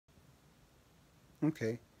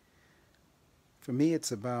Okay. For me,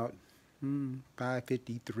 it's about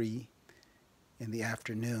 5:53 in the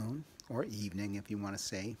afternoon or evening, if you want to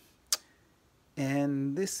say.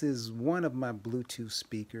 And this is one of my Bluetooth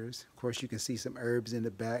speakers. Of course, you can see some herbs in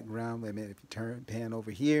the background. I mean, if you turn pan over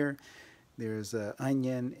here, there's an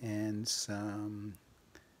onion and some.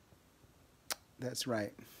 That's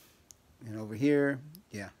right. And over here,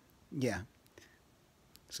 yeah, yeah.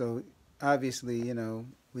 So obviously,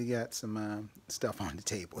 we got some stuff on the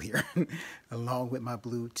table here, along with my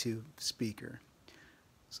Bluetooth speaker.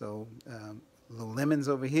 So little lemons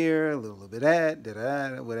over here, a little bit of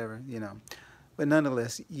that, whatever. But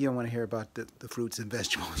nonetheless, you don't want to hear about the fruits and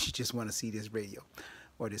vegetables. You just want to see this radio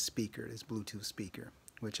or this speaker, this Bluetooth speaker,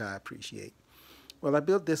 which I appreciate. Well, I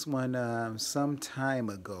built this one some time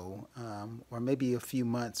ago, or maybe a few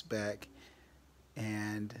months back,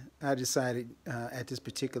 and I decided at this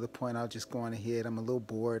particular point I'll just go on ahead. I'm a little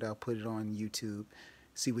bored. I'll put it on YouTube,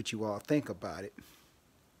 see what you all think about it.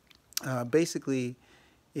 Basically,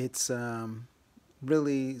 it's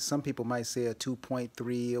really, some people might say a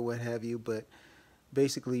 2.3 or what have you, but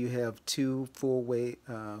basically you have two full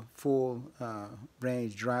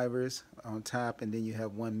range drivers on top, and then you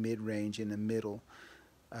have one mid range in the middle.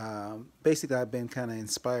 Basically, I've been kind of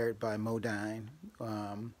inspired by Modine.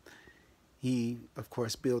 He, of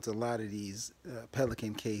course, builds a lot of these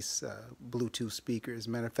Pelican case Bluetooth speakers.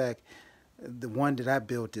 Matter of fact, the one that I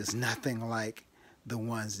built is nothing like the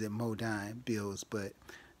ones that Modine builds, but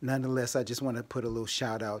nonetheless, I just want to put a little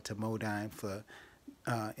shout out to Modine for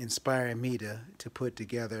inspiring me to put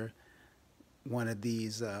together one of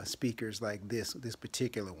these speakers like this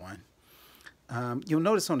particular one. You'll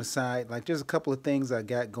notice on the side, like there's a couple of things I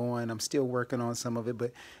got going. I'm still working on some of it,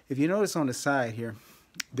 but if you notice on the side here,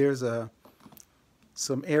 there's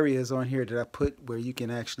some areas on here that I put where you can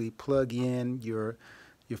actually plug in your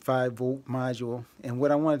 5-volt module. And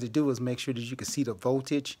what I wanted to do is make sure that you can see the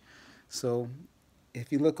voltage. So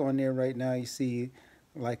if you look on there right now, you see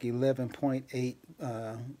like 11.8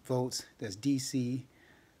 volts. That's DC.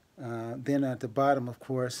 Then at the bottom, of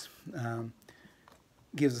course,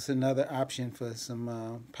 gives us another option for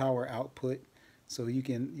some power output. So you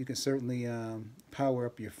can certainly power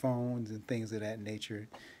up your phones and things of that nature.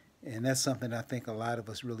 And that's something I think a lot of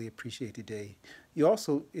us really appreciate today. You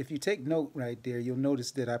also, if you take note right there, you'll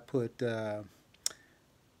notice that I put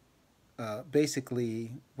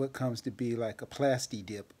basically what comes to be like a plasti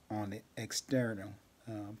dip on the external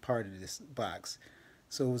part of this box.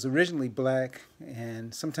 So it was originally black,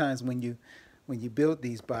 and sometimes when you build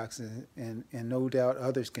these boxes, and no doubt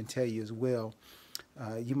others can tell you as well,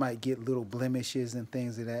 you might get little blemishes and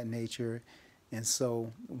things of that nature. And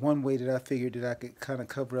so one way that I figured that I could kind of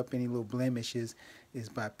cover up any little blemishes is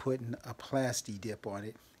by putting a plasti dip on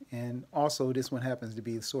it. And also this one happens to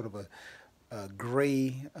be sort of a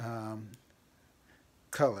gray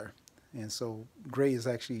color. And so gray is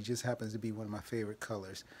actually just happens to be one of my favorite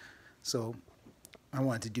colors. So I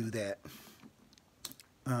wanted to do that.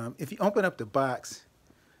 If you open up the box,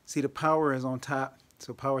 see the power is on top,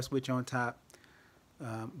 so power switch on top.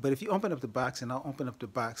 But if you open up the box, and I'll open up the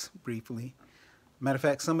box briefly. Matter of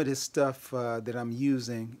fact, some of this stuff that I'm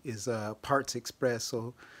using is Parts Express.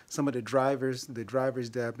 So some of the drivers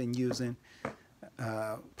that I've been using,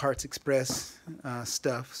 Parts Express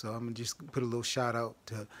stuff. So I'm gonna just put a little shout out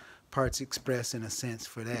to Parts Express in a sense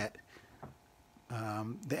for that.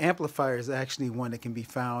 The amplifier is actually one that can be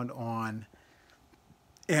found on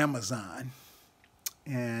Amazon,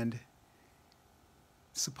 and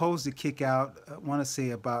supposed to kick out, I want to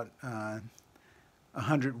say about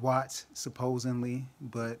 100 watts supposedly,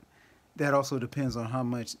 but that also depends on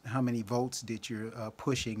how many volts that you're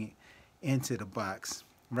pushing into the box.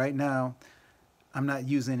 Right now, I'm not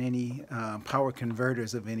using any power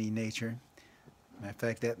converters of any nature. Matter of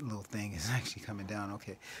fact, that little thing is actually coming down.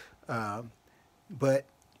 Okay, but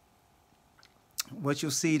what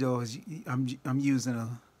you'll see though is I'm using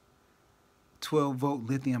a 12-volt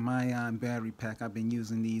lithium-ion battery pack. I've been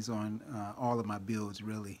using these on all of my builds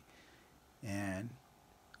really, and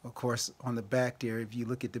of course on the back there, if you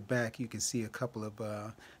look at the back, you can see a couple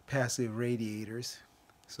of passive radiators.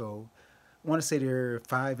 So I want to say they're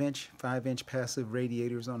 5-inch passive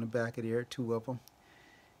radiators on the back of there, 2 of them,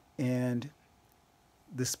 and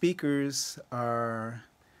the speakers are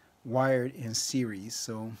wired in series.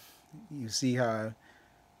 So you see how I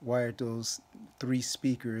wired those 3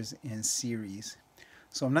 speakers in series.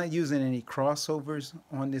 So I'm not using any crossovers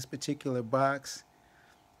on this particular box.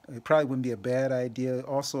 It probably wouldn't be a bad idea.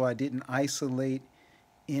 Also, I didn't isolate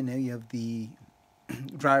any of the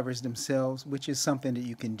drivers themselves, which is something that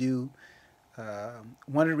you can do.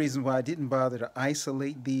 One of the reasons why I didn't bother to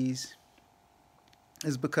isolate these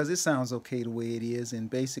is because it sounds okay the way it is, and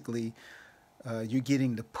basically you're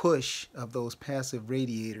getting the push of those passive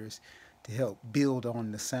radiators to help build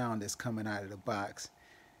on the sound that's coming out of the box.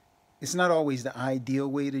 It's not always the ideal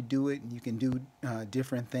way to do it. You can do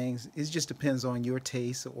different things. It just depends on your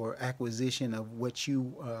taste or acquisition of what you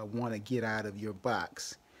want to get out of your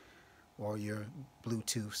box or your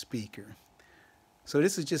Bluetooth speaker. So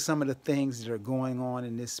this is just some of the things that are going on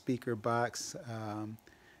in this speaker box.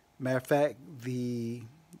 Matter of fact, the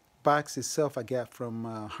box itself I got from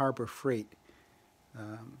Harbor Freight.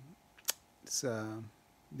 Um, it's,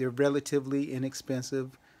 they're relatively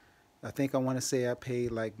inexpensive. I think I want to say I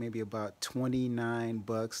paid like maybe about 29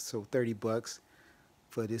 bucks, so 30 bucks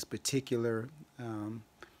for this particular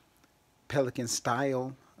Pelican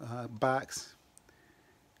style box.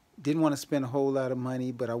 Didn't want to spend a whole lot of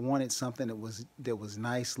money, but I wanted something that was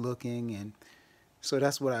nice looking, and so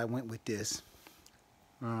that's what I went with this.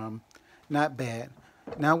 Not bad.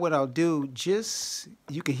 Now what I'll do, just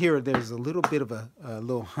you can hear there's a little bit of a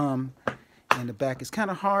little hum in the back. It's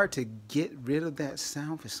kind of hard to get rid of that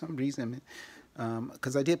sound for some reason,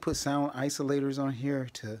 because I did put sound isolators on here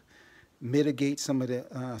to mitigate some of the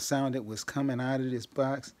sound that was coming out of this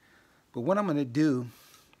box. But what I'm going to do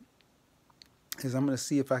is I'm going to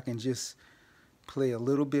see if I can just play a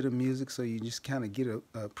little bit of music so you just kind of get a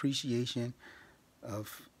appreciation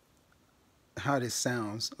of how this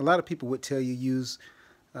sounds. A lot of people would tell you use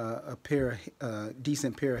a pair of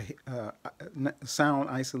decent pair of sound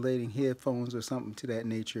isolating headphones or something to that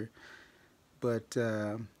nature, but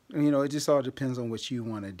you know, it just all depends on what you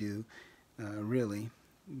want to do, really.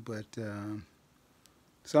 But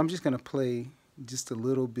so I'm just going to play just a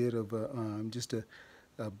little bit of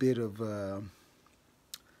a bit of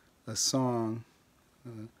a song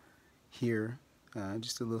here,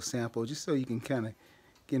 just a little sample, just so you can kind of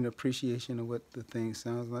get an appreciation of what the thing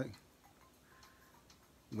sounds like.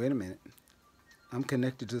 Wait a minute. I'm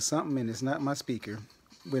connected to something and it's not my speaker.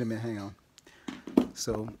 Wait a minute, hang on.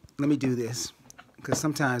 So let me do this, because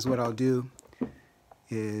sometimes what I'll do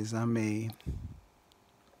is I may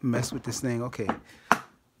mess with this thing. Okay.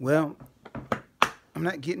 Well, I'm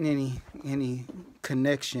not getting any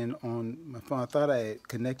connection on my phone. I thought I had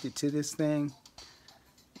connected to this thing,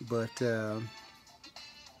 but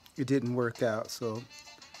it didn't work out. So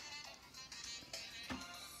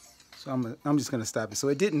I'm just gonna stop it. So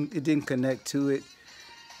it didn't connect to it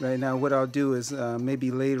right now. What I'll do is maybe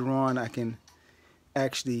later on I can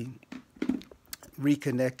actually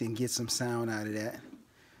reconnect and get some sound out of that.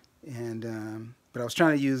 And but I was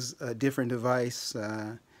trying to use a different device,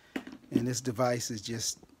 and this device is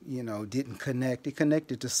just, you know, didn't connect. It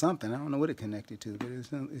connected to something. I don't know what it connected to, but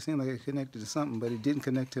it seemed like it connected to something, but it didn't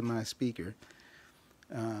connect to my speaker.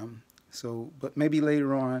 But maybe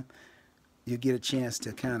later on you get a chance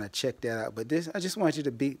to kind of check that out. But this, I just want you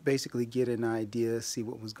to basically get an idea, see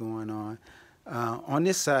what was going on. On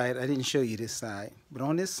this side, I didn't show you this side, but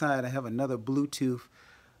on this side I have another Bluetooth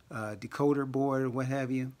decoder board or what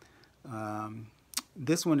have you.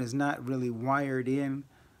 This one is not really wired in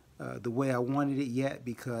the way I wanted it yet,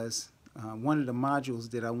 because one of the modules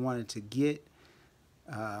that I wanted to get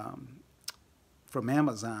from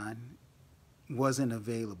Amazon wasn't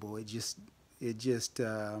available. It just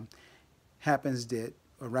happens that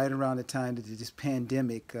right around the time that this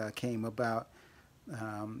pandemic came about,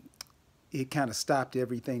 it kind of stopped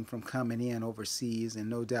everything from coming in overseas, and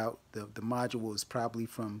no doubt the module was probably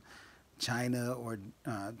from China or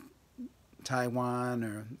Taiwan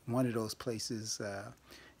or one of those places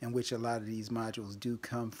in which a lot of these modules do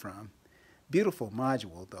come from. Beautiful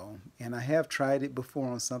module though, and I have tried it before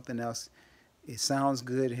on something else. It sounds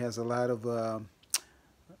good. It has a lot of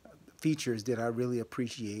features that I really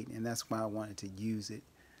appreciate, and that's why I wanted to use it.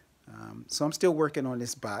 So I'm still working on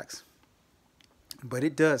this box, but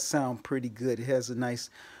it does sound pretty good. It has a nice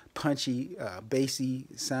punchy, bassy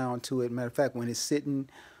sound to it. Matter of fact, when it's sitting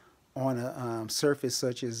on a surface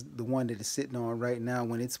such as the one that it's sitting on right now,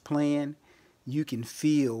 when it's playing, you can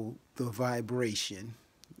feel the vibration.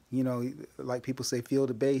 You know, like people say, feel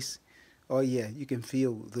the bass. Oh yeah, you can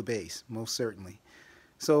feel the bass, most certainly.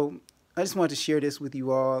 So I just wanted to share this with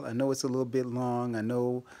you all. I know it's a little bit long. I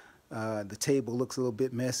know the table looks a little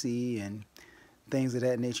bit messy and things of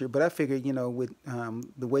that nature. But I figured, you know, with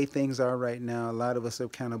the way things are right now, a lot of us are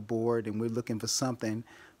kind of bored and we're looking for something.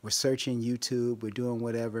 We're searching YouTube. We're doing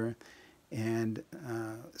whatever. And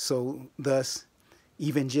so thus,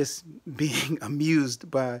 even just being amused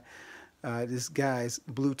by this guy's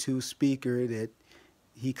Bluetooth speaker that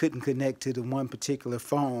he couldn't connect to the one particular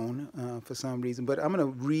phone for some reason. But I'm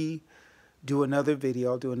going to do another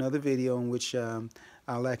video. I'll do another video in which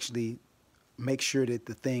I'll actually make sure that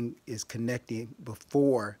the thing is connecting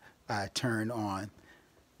before I turn on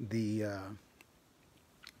the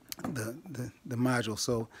the module.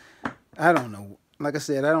 So I don't know. Like I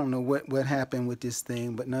said, I don't know what happened with this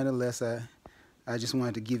thing, but nonetheless, I just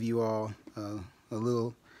wanted to give you all a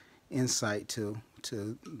little insight to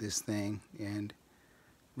this thing, and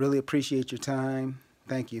really appreciate your time.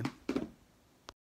 Thank you.